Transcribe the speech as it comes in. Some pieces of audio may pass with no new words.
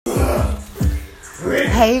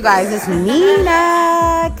Hey you guys, it's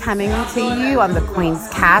Nina coming to you on the Queen's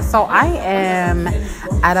Castle. I am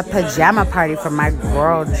at a pajama party for my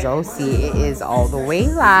girl Josie. It is all the way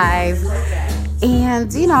live.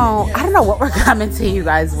 And you know, I don't know what we're coming to you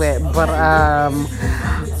guys with, but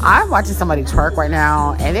I'm watching somebody twerk right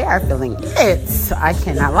now and they are feeling it. I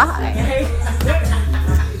cannot lie.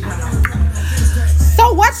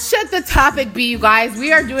 So what should the topic be, you guys?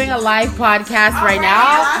 We are doing a live podcast right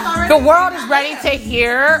now. The world is ready to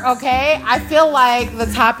hear, okay? I feel like the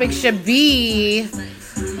topic should be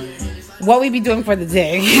what we be doing for the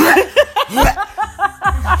day.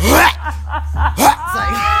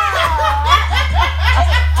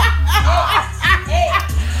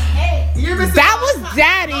 That was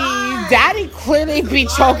Daddy. Daddy clearly be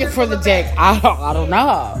choking for the dick. I don't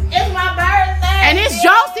know. It's my birthday. And it's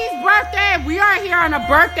Josie's birthday. We are here on a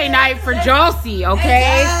birthday night for Josie,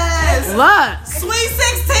 okay? Yes. Look. Sweet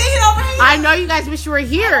 16 over here. I know you guys wish you were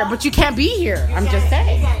here, but you can't be here. I'm just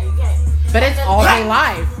saying. But it's all day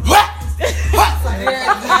live. That's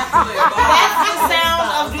the sound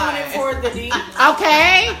of doing it for the D.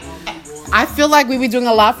 Okay? I feel like we be doing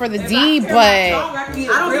a lot for the D, but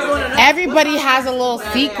everybody has a little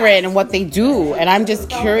secret in what they do. And I'm just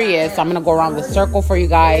curious. I'm going to go around the circle for you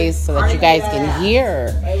guys so that you guys can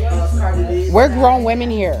hear. We're grown women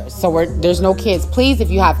here, so there's no kids. Please, if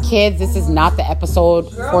you have kids, this is not the episode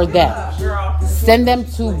for them. Send them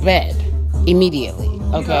to bed immediately,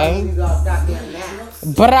 okay?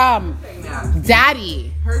 But,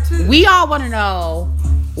 Daddy, we all want to know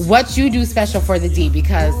what you do special for the D,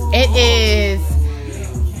 because it is,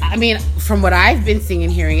 I mean, from what I've been seeing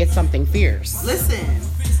and hearing, it's something fierce. Listen,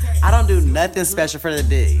 I don't do nothing special for the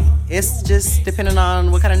D. It's just depending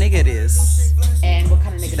on what kind of nigga it is. And what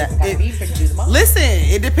kind of nigga does it gotta be for you to do the most? Listen,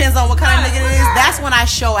 it depends on what kind of nigga it is. That's when I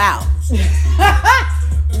show out.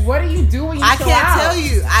 What do you do when you show out? I can't tell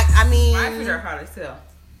you. I mean, I figure out how to tell.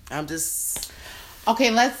 I'm just... Okay,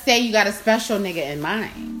 let's say you got a special nigga in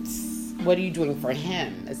mind. What are you doing for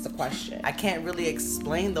him is the question. I can't really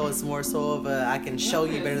explain, though. It's more so of a I can show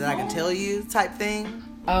you better than I can tell you type thing.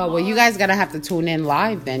 Oh, well, you guys gotta have to tune in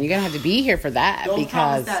live then. You're gonna have to be here for that. Don't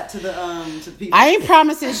because promise that to the people. I ain't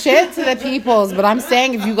promising shit to the peoples, but I'm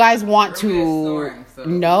saying if you guys want to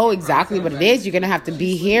know exactly what it is, you're gonna have to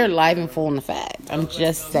be here live in full effect. I'm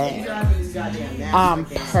just saying.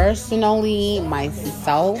 Personally,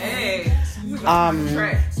 myself,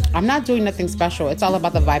 I'm not doing nothing special. It's all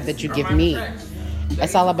about the vibe that you give me.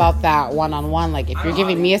 It's all about that one-on-one. Like, if you're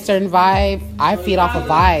giving me a certain vibe, I feed off of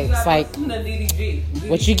vibes. Like,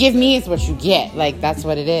 what you give me is what you get. Like, that's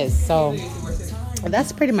what it is. So,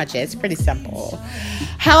 that's pretty much it. It's pretty simple.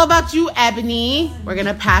 How about you, Ebony? We're going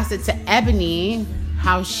to pass it to Ebony.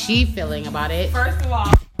 How's she feeling about it? First of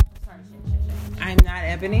all, I'm not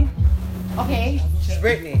Ebony. Okay. She's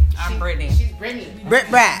Brittany. I'm Brittany. She's Brittany. Brit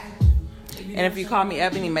Brat. And if you call me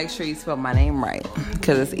Ebony, make sure you spell my name right.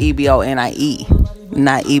 Because it's E-B-O-N-I-E,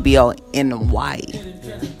 not E-B-O-N-Y.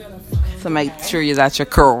 So make sure you got your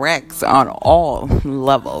corrects on all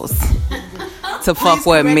levels to fuck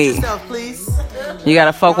with me. Yourself, please. You got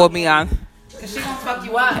to fuck with me on. Because she gonna fuck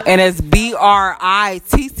you up. And it's B-R-I-T-T-N-E-Y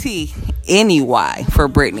for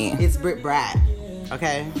Brittany. It's Brit Brat.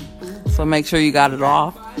 Okay? So make sure you got it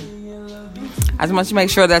off. I just want you to make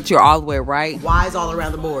sure that you're all the way right. Y's all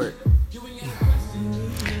around the board.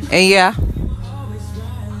 And yeah,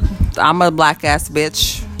 I'm a black ass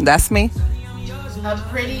bitch. That's me. A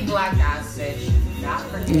pretty black ass bitch. Not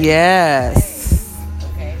for you. Yes.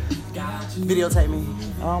 Okay. Videotape me.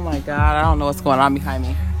 Oh my God, I don't know what's going on behind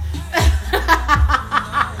me.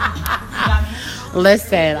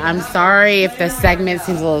 Listen, I'm sorry if the segment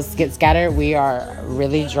seems a little get scattered. We are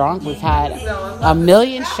really drunk. We've had a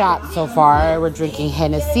million shots so far. We're drinking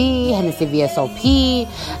Hennessy VSOP,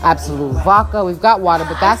 Absolute Vodka. We've got water,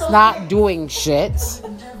 but that's not doing shit.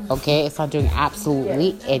 Okay, it's not doing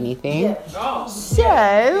absolutely anything.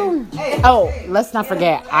 So, let's not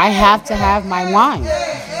forget, I have to have my wine.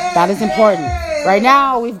 That is important. Right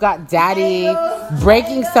now, we've got Daddy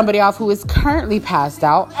breaking somebody off who is currently passed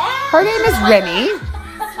out. Her name is Remy.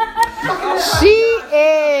 She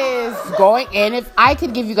is going, and if I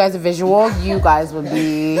could give you guys a visual, you guys would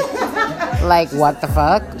be like, what the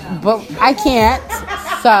fuck? But I can't.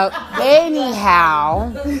 So,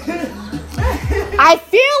 anyhow, I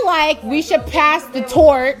feel like we should pass the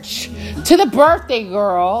torch to the birthday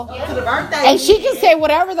girl. To the birthday. And she can say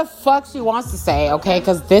whatever the fuck she wants to say, okay?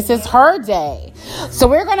 Because this is her day. So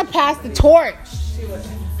we're going to pass the torch.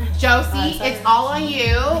 Josie, it's all on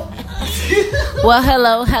you. Well,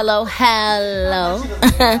 hello.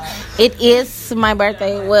 It is my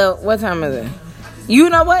birthday. Well, what time is it? You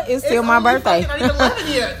know what? It's still my birthday.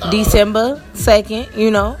 December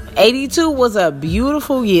 2nd, 82 was a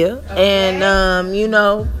beautiful year. Okay.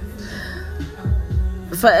 And,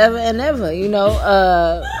 forever and ever,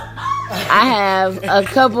 I have a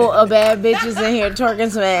couple of bad bitches in here twerking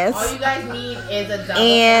some ass. All you guys need is a double.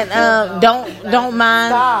 And don't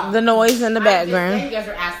mind the noise in the background. You guys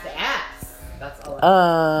are ass to ass. That's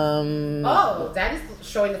all. That is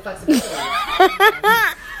showing the flexibility.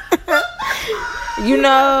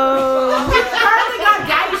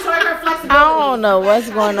 I don't know what's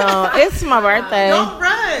going on. It's my birthday. Don't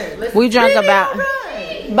run. We drank about.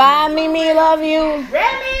 Bye, Mimi, love you.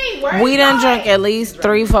 Remy, we done drunk at least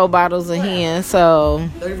 3-4 bottles of hen, so.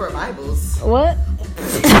 34 Bibles. What?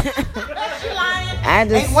 I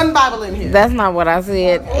just. Ain't one Bible in here. That's not what I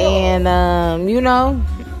said. And, Not a bit.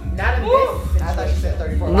 I thought you said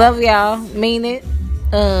 34 Bibles. Love y'all. Mean it.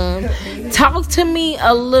 Talk to me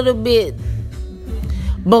a little bit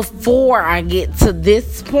before I get to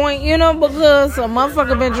this point, because a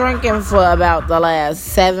motherfucker been drinking for about the last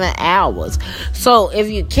 7 hours. So if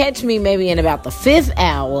you catch me maybe in about the 5th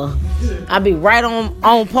hour, I'll be right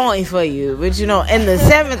on point for you. But in the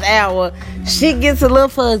 7th hour, shit gets a little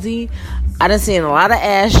fuzzy. I done seen a lot of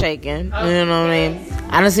ass shaking. You know what I mean?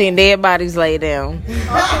 I done seen dead bodies lay down.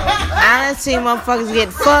 I done seen motherfuckers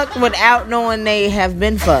get fucked without knowing they have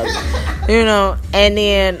been fucked. And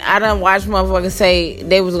then I done watched motherfuckers say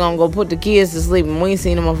they was gonna go put the kids to sleep, and we ain't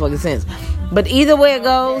seen them motherfuckers since. But either way it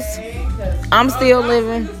goes, I'm still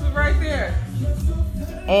living. This is right there.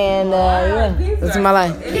 And yeah, this is my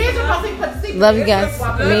life. Love you guys.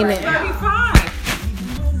 Mean it.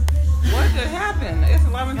 What just happened? It's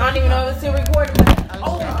 11:30. I don't even know if it's still recording.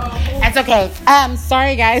 That's okay.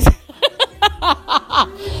 Sorry guys.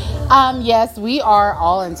 Yes, we are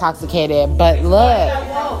all intoxicated, but look.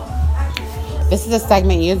 This is a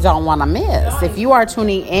segment you don't want to miss. If you are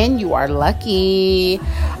tuning in, you are lucky.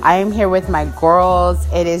 I am here with my girls.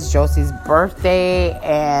 It is Josie's birthday,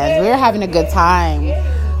 and we're having a good time.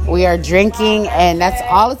 We are drinking, and that's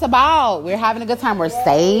all it's about. We're having a good time. We're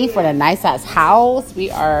safe. We're in a nice-ass house. We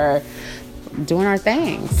are doing our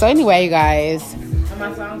thing. So anyway, you guys. And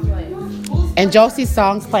my song's playing. And Josie's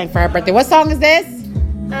song's playing for her birthday. What song is this?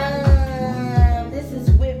 This is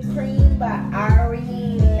Whipped Cream by Ari.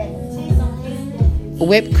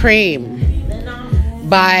 Whipped Cream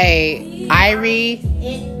by Ari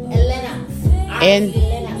and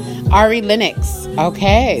Ari Lennox.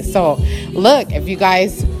 Okay, so look, if you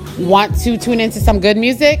guys want to tune into some good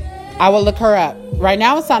music, I will look her up. Right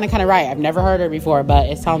now it's sounding kind of right. I've never heard her before, but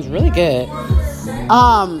it sounds really good.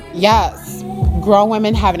 Yes, grown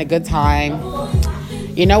women having a good time.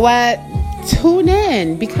 You know what? Tune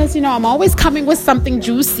in, because I'm always coming with something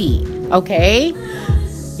juicy. Okay,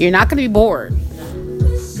 you're not gonna be bored.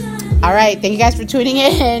 All right, thank you guys for tuning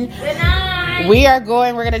in. Good night. We're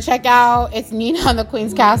going to check out It's Nina on the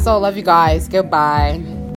Queen's Castle. Love you guys. Goodbye.